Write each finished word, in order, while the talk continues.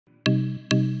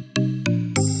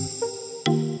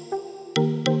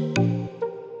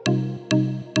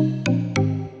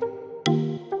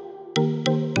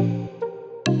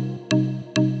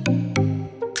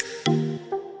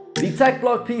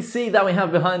TechBlock PC that we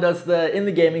have behind us there in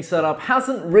the gaming setup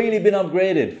hasn't really been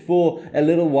upgraded for a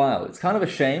little while. It's kind of a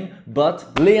shame,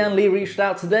 but Lian-Li reached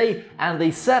out today and they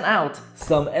sent out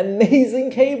some amazing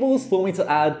cables for me to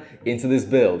add into this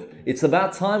build. It's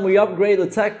about time we upgrade the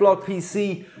TechBlock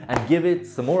PC and give it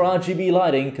some more RGB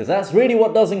lighting, because that's really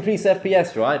what does increase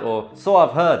FPS, right? Or so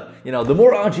I've heard. You know, the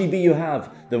more RGB you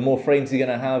have, the more frames you're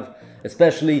gonna have,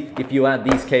 especially if you add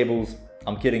these cables.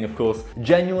 I'm kidding, of course.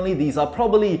 Genuinely, these are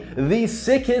probably the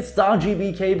sickest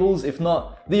RGB cables, if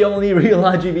not the only real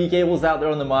RGB cables out there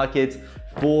on the market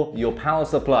for your power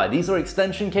supply. These are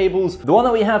extension cables. The one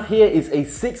that we have here is a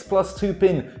 6+2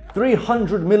 pin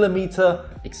 300mm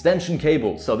extension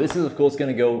cable. So this is of course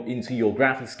going to go into your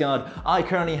graphics card. I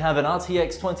currently have an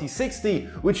RTX 2060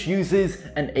 which uses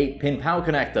an 8-pin power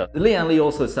connector. Lian-Li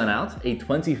also sent out a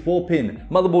 24-pin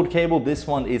motherboard cable. This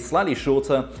one is slightly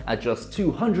shorter at just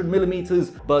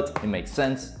 200mm, but it makes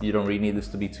sense. You don't really need this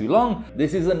to be too long.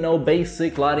 This is a no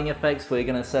basic lighting effects where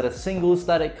you're going to set a single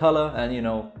static color and you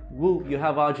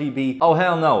have RGB. Oh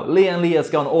hell no, Lian-Li has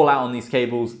gone all out on these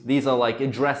cables. These are like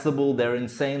addressable, they're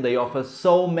insane. They offer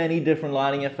so many different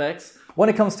lighting effects. When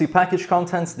it comes to package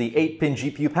contents, the 8-pin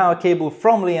GPU power cable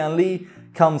from Lian-Li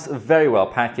comes very well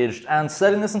packaged, and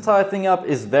setting this entire thing up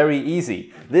is very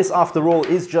easy. This after all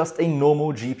is just a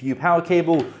normal GPU power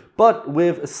cable, but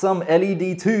with some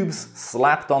LED tubes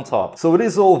slapped on top. So it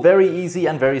is all very easy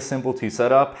and very simple to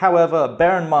set up. However,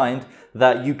 bear in mind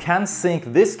that you can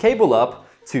sync this cable up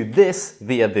to this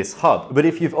via this hub. But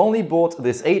if you've only bought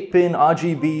this 8-pin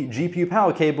RGB GPU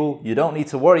power cable, you don't need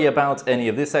to worry about any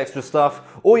of this extra stuff.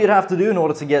 All you'd have to do in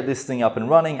order to get this thing up and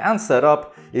running and set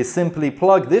up is simply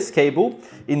plug this cable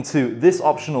into this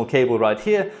optional cable right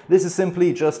here. This is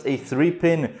simply just a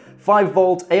 3-pin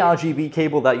 5-volt ARGB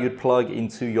cable that you'd plug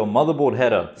into your motherboard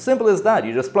header. Simple as that.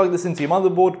 You just plug this into your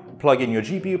motherboard, plug in your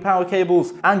GPU power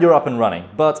cables, and you're up and running.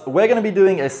 But we're going to be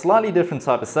doing a slightly different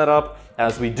type of setup,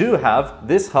 as we do have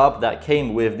this hub that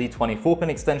came with the 24-pin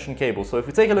extension cable. So if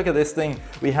we take a look at this thing,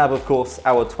 we have of course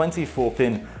our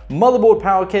 24-pin motherboard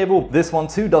power cable. This one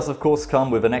too does of course come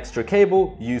with an extra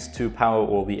cable used to power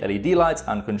all the LED lights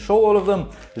and control all of them.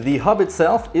 The hub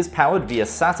itself is powered via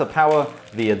SATA power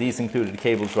via these included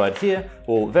cables right here,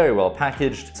 all very well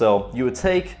packaged. So you would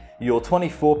take your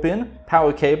 24-pin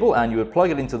power cable and you would plug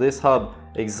it into this hub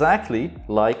exactly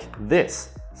like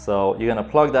this. So you're going to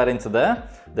plug that into there.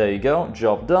 There you go,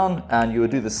 job done. And you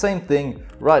would do the same thing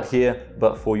right here,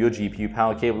 but for your GPU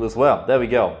power cable as well. There we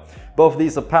go. Both of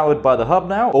these are powered by the hub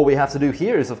now. All we have to do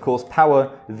here is of course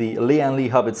power the Lian-Li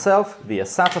hub itself via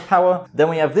SATA power. Then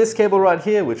we have this cable right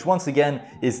here, which once again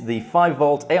is the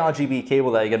 5-volt ARGB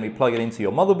cable that you're going to be plugging into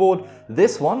your motherboard.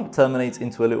 This one terminates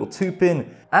into a little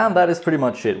 2-pin, and that is pretty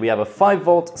much it. We have a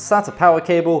 5-volt SATA power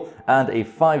cable and a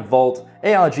 5-volt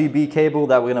ARGB cable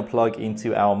that we're going to plug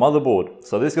into our motherboard.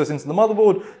 So this goes into the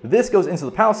motherboard, this goes into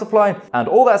the power supply, and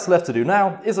all that's left to do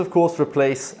now is of course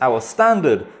replace our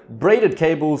standard braided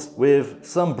cables with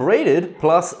some braided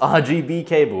plus RGB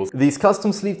cables. These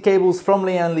custom sleeved cables from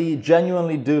Lian-Li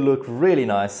genuinely do look really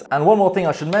nice. And one more thing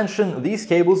I should mention, these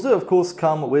cables do of course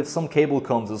come with some cable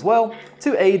combs as well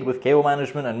to aid with cable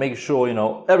management and make sure,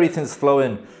 everything's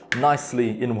flowing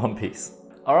nicely in one piece.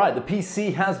 Alright, the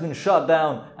PC has been shut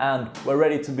down and we're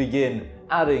ready to begin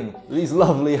adding these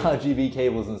lovely RGB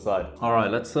cables inside. Alright,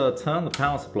 let's turn the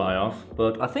power supply off,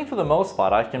 but I think for the most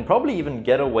part I can probably even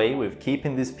get away with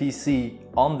keeping this PC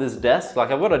on this desk.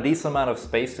 Like, I've got a decent amount of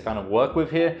space to kind of work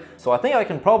with here, so I think I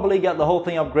can probably get the whole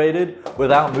thing upgraded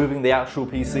without moving the actual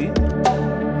PC.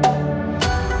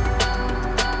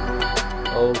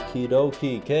 Okie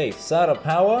dokie. Okay, SATA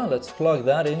power, let's plug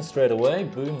that in straight away.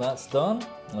 Boom, that's done.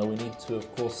 Now we need to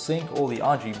of course sync all the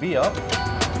RGB up.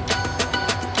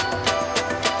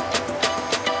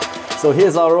 So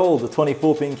here's our old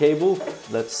 24-pin cable.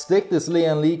 Let's stick this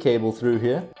Lian-Li cable through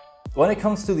here. When it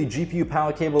comes to the GPU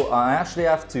power cable, I actually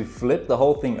have to flip the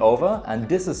whole thing over, and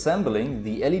disassembling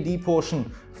the LED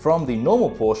portion from the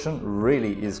normal portion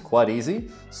really is quite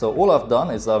easy. So all I've done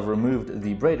is I've removed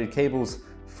the braided cables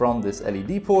from this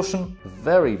LED portion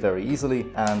very, very easily,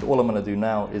 and all I'm going to do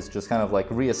now is just kind of like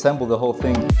reassemble the whole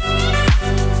thing.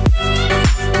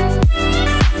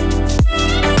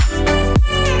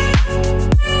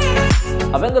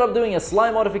 I've ended up doing a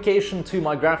slight modification to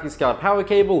my graphics card power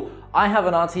cable. I have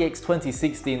an RTX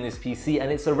 2060 in this PC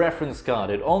and it's a reference card.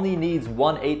 It only needs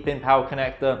one 8-pin power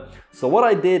connector. So what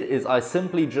I did is I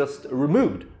simply just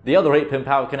removed the other 8-pin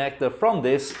power connector from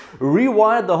this,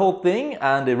 rewired the whole thing,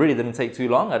 and it really didn't take too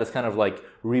long. I just kind of like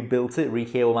rebuilt it,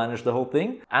 recable managed the whole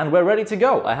thing, and we're ready to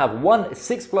go. I have one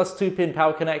 6+2-pin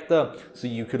power connector, so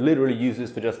you could literally use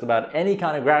this for just about any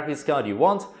kind of graphics card you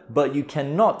want, but you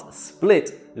cannot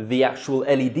split the actual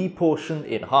LED portion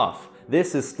in half.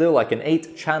 This is still like an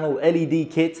 8-channel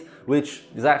LED kit, which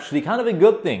is actually kind of a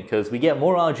good thing because we get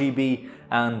more RGB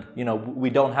and, you know, we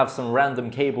don't have some random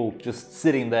cable just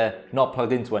sitting there not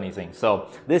plugged into anything. So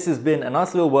this has been a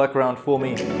nice little workaround for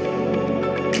me.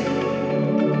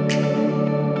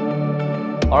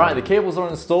 Alright, the cables are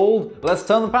installed. Let's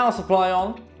turn the power supply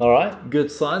on. Alright,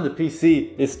 good sign. The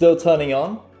PC is still turning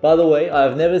on. By the way,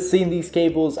 I've never seen these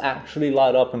cables actually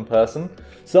light up in person.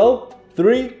 So,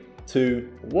 3, 2,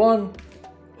 1.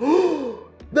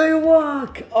 They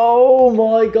work! Oh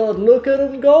my god, look at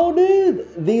them go,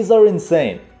 dude! These are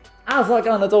insane. As I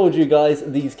kind of told you guys,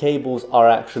 these cables are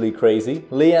actually crazy.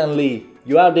 Lian-Li,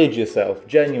 you outdid yourself,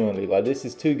 genuinely, like this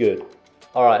is too good.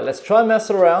 Alright, let's try mess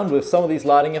around with some of these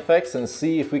lighting effects and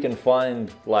see if we can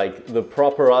find like the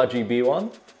proper RGB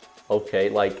one. Okay,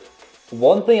 like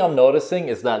one thing I'm noticing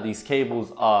is that these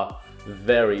cables are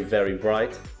very, very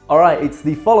bright. Alright, it's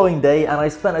the following day and I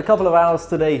spent a couple of hours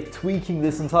today tweaking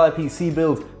this entire PC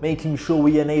build, making sure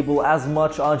we enable as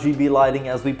much RGB lighting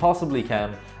as we possibly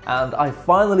can. And I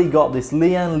finally got this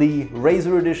Lian-Li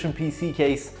Razer Edition PC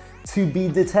case to be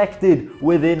detected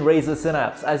within Razer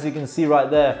Synapse. As you can see right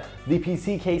there, the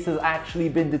PC case has actually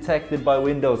been detected by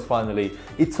Windows finally.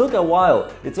 It took a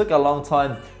while, it took a long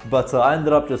time, but I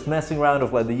ended up just messing around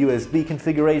with like the USB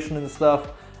configuration and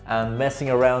stuff, and messing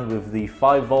around with the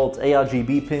 5-volt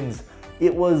ARGB pins.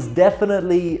 It was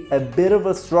definitely a bit of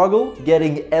a struggle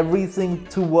getting everything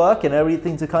to work and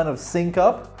everything to kind of sync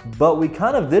up, but we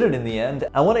kind of did it in the end.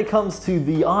 And when it comes to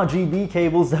the RGB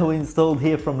cables that we installed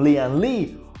here from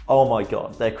Lian-Li, oh my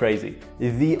god, they're crazy.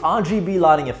 The RGB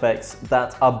lighting effects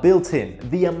that are built in,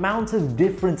 the amount of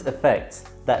different effects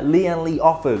that Lian-Li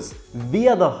offers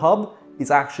via the hub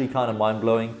is actually kind of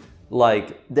mind-blowing.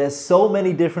 Like, there's so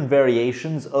many different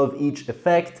variations of each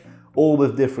effect, all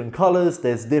with different colors,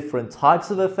 there's different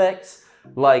types of effects.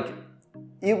 Like,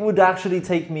 it would actually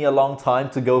take me a long time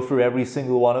to go through every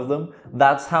single one of them.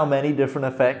 That's how many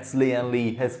different effects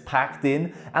Lian-Li has packed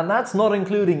in, and that's not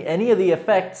including any of the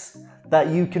effects that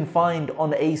you can find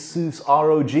on Asus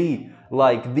ROG.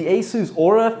 Like, the Asus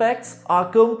Aura effects are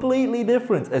completely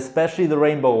different, especially the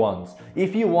rainbow ones.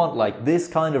 If you want like this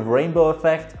kind of rainbow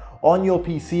effect on your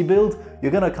PC build,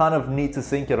 you're gonna kind of need to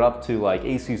sync it up to like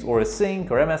Asus Aura Sync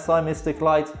or MSI Mystic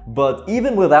Light. But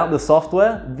even without the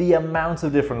software, the amount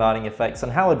of different lighting effects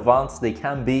and how advanced they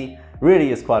can be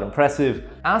really is quite impressive.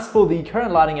 As for the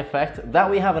current lighting effect that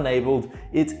we have enabled,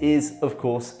 it is of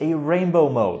course a rainbow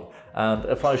mode. And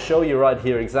if I show you right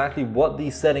here exactly what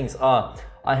these settings are,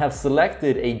 I have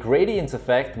selected a gradient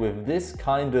effect with this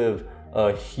kind of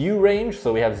hue range.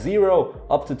 So we have 0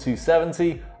 up to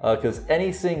 270, because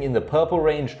anything in the purple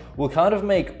range will kind of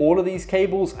make all of these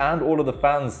cables and all of the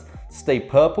fans stay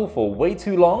purple for way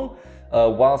too long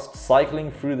whilst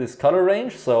cycling through this color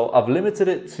range. So I've limited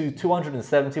it to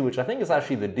 270, which I think is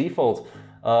actually the default,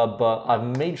 but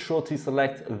I've made sure to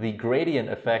select the gradient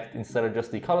effect instead of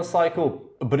just the color cycle.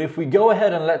 But if we go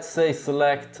ahead and let's say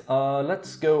select,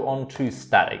 let's go on to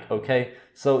static, okay?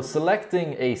 So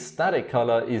selecting a static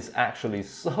color is actually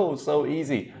so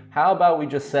easy. How about we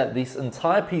just set this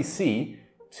entire PC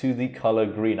to the color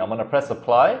green? I'm gonna press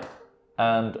apply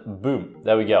and boom,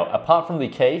 there we go. Apart from the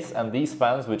case and these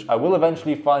fans, which I will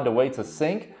eventually find a way to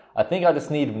sync, I think I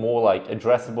just need more like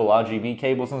addressable RGB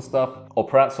cables and stuff. Or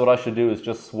perhaps what I should do is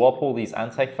just swap all these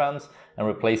Antec fans and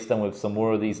replace them with some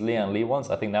more of these Lian-Li ones.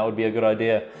 I think that would be a good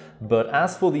idea. But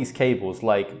as for these cables,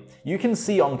 like you can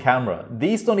see on camera,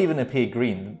 these don't even appear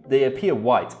green, they appear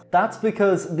white. That's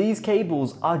because these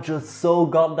cables are just so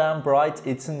goddamn bright,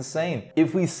 it's insane.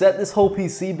 If we set this whole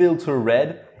PC build to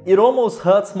red, it almost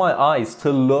hurts my eyes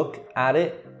to look at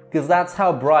it, because that's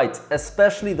how bright,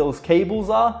 especially those cables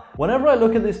are. Whenever I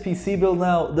look at this PC build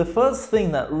now, the first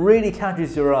thing that really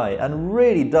catches your eye and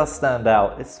really does stand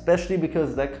out, especially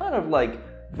because they're kind of like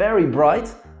very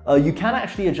bright, you can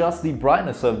actually adjust the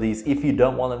brightness of these if you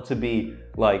don't want them to be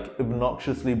like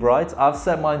obnoxiously bright. I've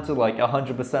set mine to like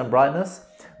 100% brightness,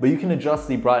 but you can adjust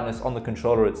the brightness on the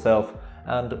controller itself.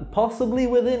 and possibly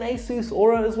within Asus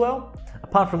Aura as well.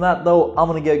 Apart from that though, I'm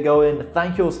gonna get going.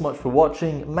 Thank you all so much for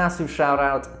watching. Massive shout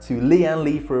out to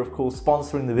Lian-Li for of course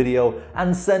sponsoring the video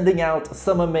and sending out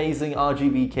some amazing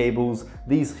RGB cables.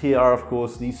 These here are of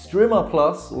course the Strimer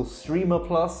Plus or Strimer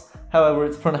Plus, however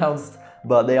it's pronounced,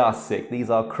 but they are sick. These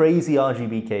are crazy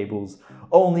RGB cables,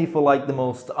 only for like the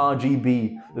most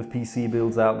RGB of PC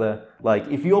builds out there. Like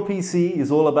if your PC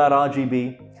is all about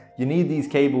RGB, you need these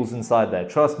cables inside there.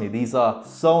 Trust me, these are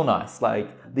so nice. Like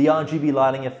the RGB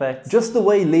lighting effect, just the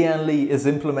way Lian-Li is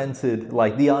implemented,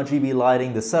 like the RGB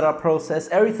lighting, the setup process,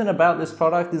 everything about this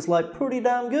product is like pretty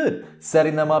damn good.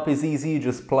 Setting them up is easy. You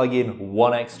just plug in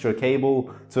one extra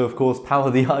cable to of course power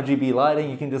the RGB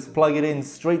lighting. You can just plug it in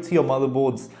straight to your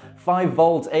motherboard's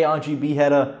 5-volt ARGB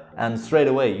header, and straight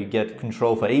away you get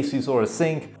control for Asus Aura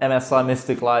Sync, MSI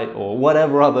Mystic Light, or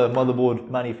whatever other motherboard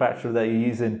manufacturer that you're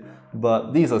using.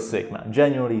 But these are sick, man.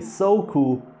 Genuinely so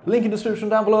cool. Link in the description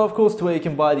down below, of course, to where you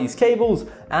can buy these cables,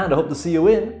 and I hope to see you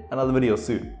in another video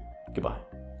soon. Goodbye.